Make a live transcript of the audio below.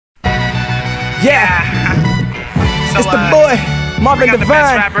Yeah. So, it's the boy, Marvin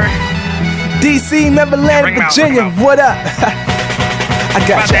Divine. DC, Neverland, Virginia. What up? I got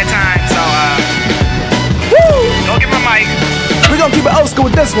you. About that time, so Woo! go get my mic. We're gonna keep it old school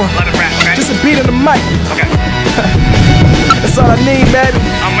with this one. Let it rap, okay? Just a beat on the mic. Okay. That's all I need, baby.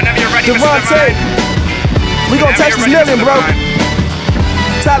 Whenever you're ready, Mr. Devontae. Divine. We gonna touch this million, bro.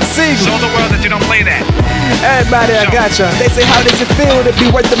 Top Seagull. Show the world that you don't play that. Everybody, I gotcha. They say, how does it feel to be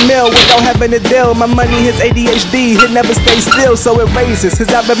worth a mill without having a deal? My money, his ADHD, it never stays still, so it raises.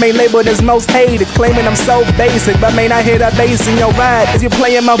 His album ain't labeled as most hated, claiming I'm so basic, but may not hear that bass in your ride. As you're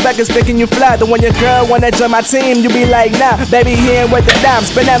playing my records, thinking you fly. The when your girl wanna join my team, you be like, nah, baby, he ain't worth a dime.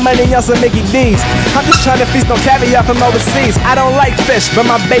 Spend that money on some Mickey D's. I'm just trying to feast on caviar from overseas. I don't like fish, but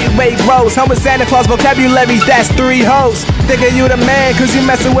my bait weight grows. Home with Santa Claus vocabulary, that's 3 hoes. Thinking you the man, cause you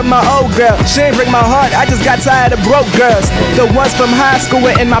messing with my old girl. She ain't break my heart, I just got tired of broke girls. The ones from high school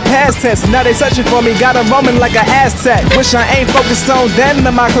were in my past tense. Now they searching for me, got 'em roaming like an Aztec. Wish I ain't focused on them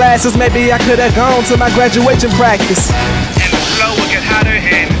in my classes. Maybe I could've gone to my graduation practice. And the flow will get hotter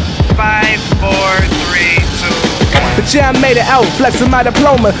in 5, 4, 3, 2. But yeah, I made it out, flexing my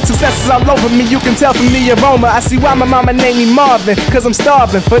diploma. Success is all over me, you can tell from the aroma. I see why my mama named me Marvin, cause I'm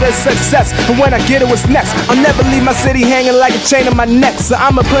starving for this success. And when I get it, what's next? I'll never leave my city hanging like a chain on my neck. So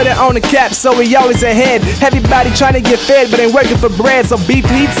I'ma put it on the cap, so we always ahead. Everybody trying to get fed, but ain't working for bread. So beef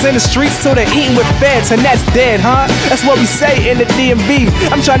eats in the streets till they're eating with feds. And that's dead, huh? That's what we say in the DMV.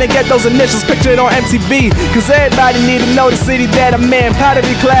 I'm trying to get those initials pictured on MTV, cause everybody need to know the city that I'm in.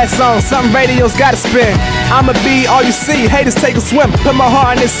 Pottery class on, something radio's gotta spin. I'ma be all you see, haters take a swim. Put my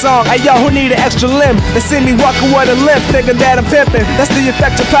heart in this song, hey yo, who need an extra limb? They see me walking with a limp, thinking that I'm pimping. That's the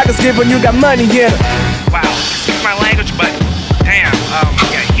effect your pockets give when you got money in it. Wow, excuse my language, but damn,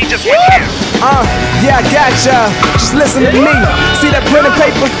 yeah, he just went here. Yeah, I gotcha. Just listen to me. See that printed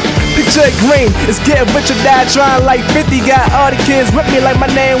paper? Picture it green. It's getting rich or die trying like 50. Got all the kids with me like my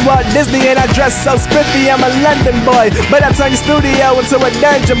name Walt Disney, and I dress so spiffy. I'm a London boy, but I turn your studio into a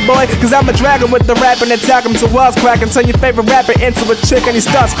dungeon, boy. Cause I'm a dragon with the rapping and talk him to walls cracking. Turn your favorite rapper into a chick and he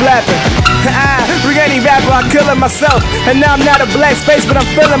starts flapping. Any rapper, I'm killing myself. And now I'm not a black space, but I'm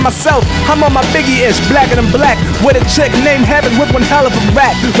feeling myself. I'm on my Biggie-ish, blacker than black, with a chick named Heaven with one hell of a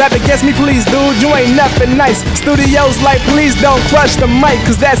rap. Rap against me, please, dude, you ain't nothing nice. Studios like, please don't crush the mic,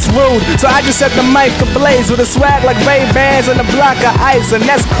 cause that's rude. So I just set the mic ablaze with a swag like Ray-Bans and a block of ice, and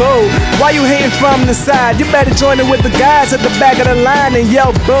that's cool. Why you hating from the side? You better join it with the guys at the back of the line and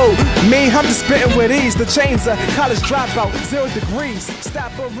yell boo. Me, I'm just spitting with ease. The chains are college dropout, 0 degrees.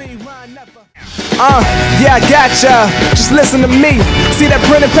 Stop or rewind, never. Yeah, I gotcha. Just listen to me. See that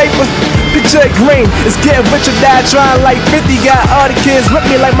printed paper? Picture it green. It's getting rich or die trying like 50. Got all the kids with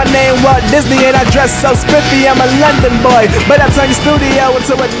me like my name Walt Disney, and I dress so spiffy. I'm a London boy, but I turn your studio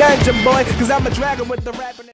into a dungeon, boy. Cause I'm a dragon with the rapping.